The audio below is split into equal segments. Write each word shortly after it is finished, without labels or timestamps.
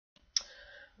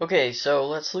Okay, so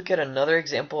let's look at another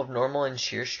example of normal and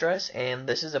shear stress, and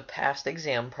this is a past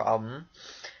exam problem.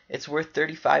 It's worth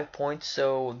 35 points,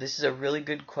 so this is a really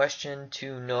good question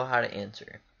to know how to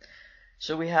answer.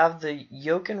 So we have the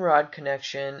yoke and rod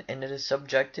connection, and it is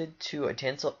subjected to a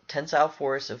tensile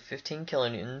force of 15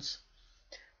 kilonewtons.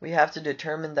 We have to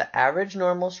determine the average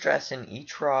normal stress in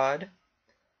each rod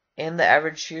and the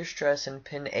average shear stress in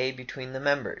pin A between the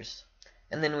members.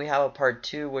 And then we have a part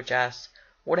 2 which asks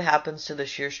what happens to the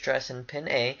shear stress in pin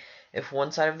A if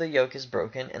one side of the yoke is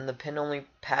broken and the pin only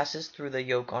passes through the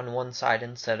yoke on one side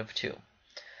instead of two.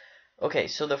 Okay,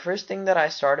 so the first thing that I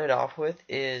started off with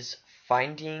is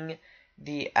finding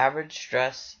the average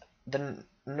stress, the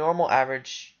normal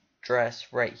average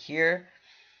stress right here.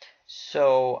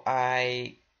 So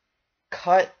I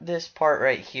cut this part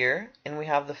right here, and we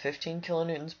have the 15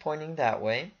 kilonewtons pointing that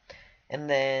way. And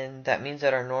then that means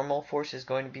that our normal force is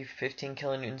going to be 15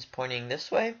 kilonewtons pointing this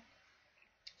way.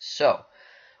 So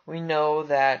we know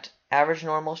that average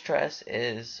normal stress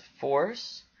is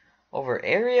force over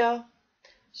area.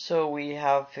 So we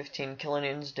have 15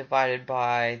 kilonewtons divided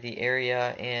by the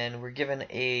area, and we're given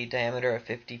a diameter of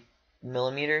 50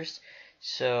 millimeters.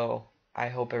 So I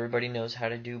hope everybody knows how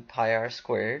to do pi r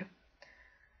squared.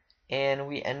 And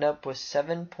we end up with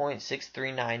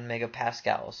 7.639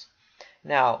 megapascals.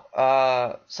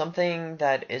 Now, something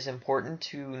that is important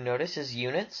to notice is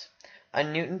units. A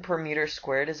Newton per meter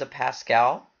squared is a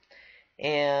Pascal,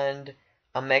 and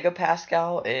a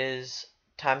megapascal is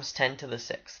times 10 to the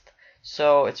 6th.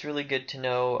 So it's really good to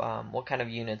know what kind of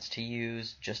units to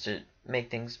use just to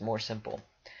make things more simple.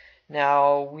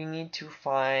 Now we need to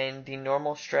find the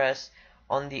normal stress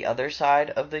on the other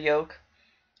side of the yoke.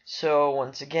 So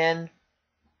once again,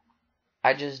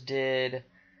 I just did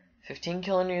 15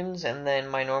 kilonewtons, and then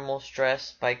my normal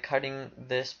stress by cutting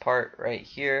this part right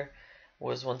here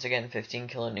was once again 15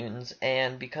 kilonewtons.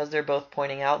 And because they're both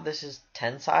pointing out, this is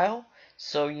tensile,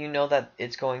 so you know that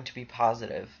it's going to be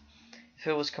positive. If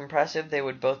it was compressive, they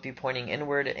would both be pointing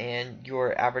inward, and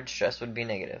your average stress would be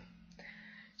negative.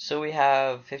 So we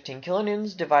have 15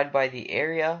 kilonewtons divided by the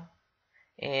area,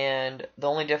 and the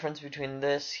only difference between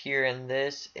this here and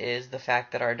this is the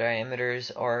fact that our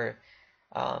diameters are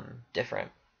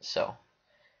different. So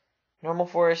normal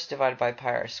force divided by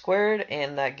pi r squared,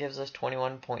 and that gives us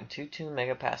 21.22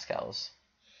 megapascals.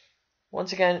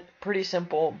 Once again, pretty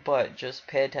simple, but just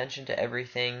pay attention to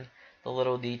everything, the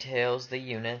little details, the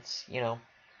units, you know.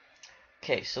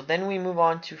 Okay, so then we move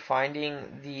on to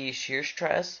finding the shear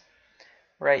stress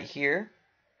right here,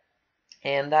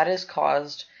 and that is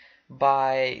caused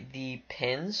by the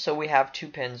pins. So we have two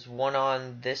pins, one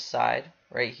on this side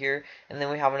right here, and then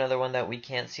we have another one that we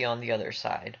can't see on the other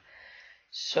side.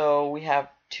 So we have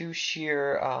two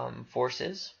shear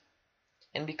forces,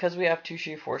 and because we have two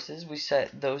shear forces, we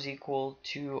set those equal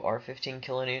to our 15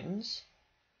 kilonewtons,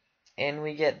 and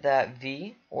we get that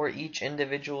V, or each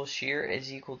individual shear,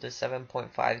 is equal to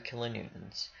 7.5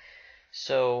 kilonewtons.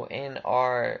 So in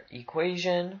our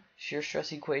equation, shear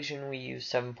stress equation, we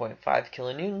use 7.5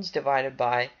 kilonewtons divided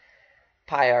by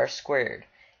pi r squared.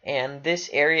 And this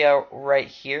area right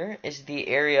here is the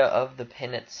area of the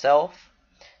pin itself.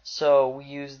 So we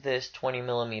use this 20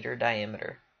 millimeter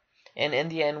diameter. And in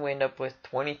the end, we end up with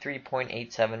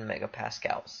 23.87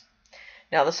 megapascals.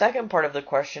 Now, the second part of the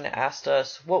question asked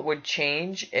us what would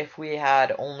change if we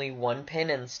had only one pin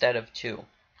instead of two.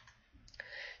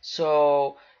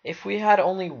 So if we had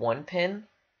only one pin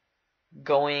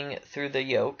going through the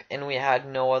yoke and we had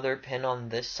no other pin on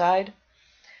this side,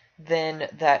 then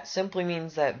that simply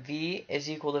means that V is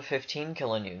equal to 15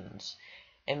 kilonewtons.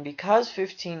 And because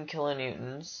 15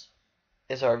 kilonewtons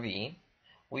is our V,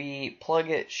 we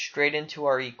plug it straight into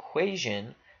our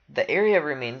equation. The area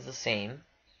remains the same.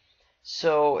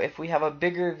 So if we have a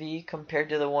bigger V compared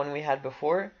to the one we had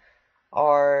before,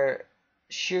 our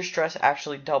shear stress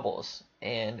actually doubles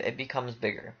and it becomes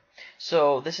bigger.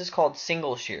 So this is called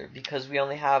single shear because we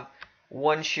only have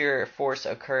one shear force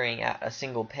occurring at a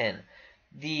single pin.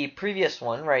 The previous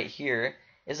one right here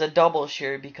is a double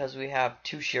shear because we have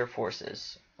two shear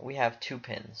forces. We have two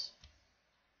pins.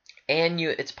 And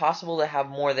it's possible to have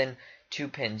more than two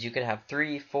pins. You can have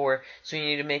 3, 4. So you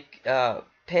need to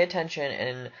pay attention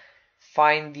and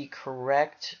find the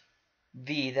correct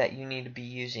V that you need to be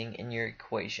using in your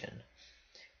equation.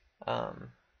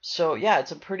 So yeah,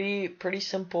 it's a pretty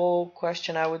simple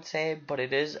question, I would say, but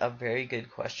it is a very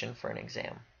good question for an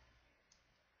exam.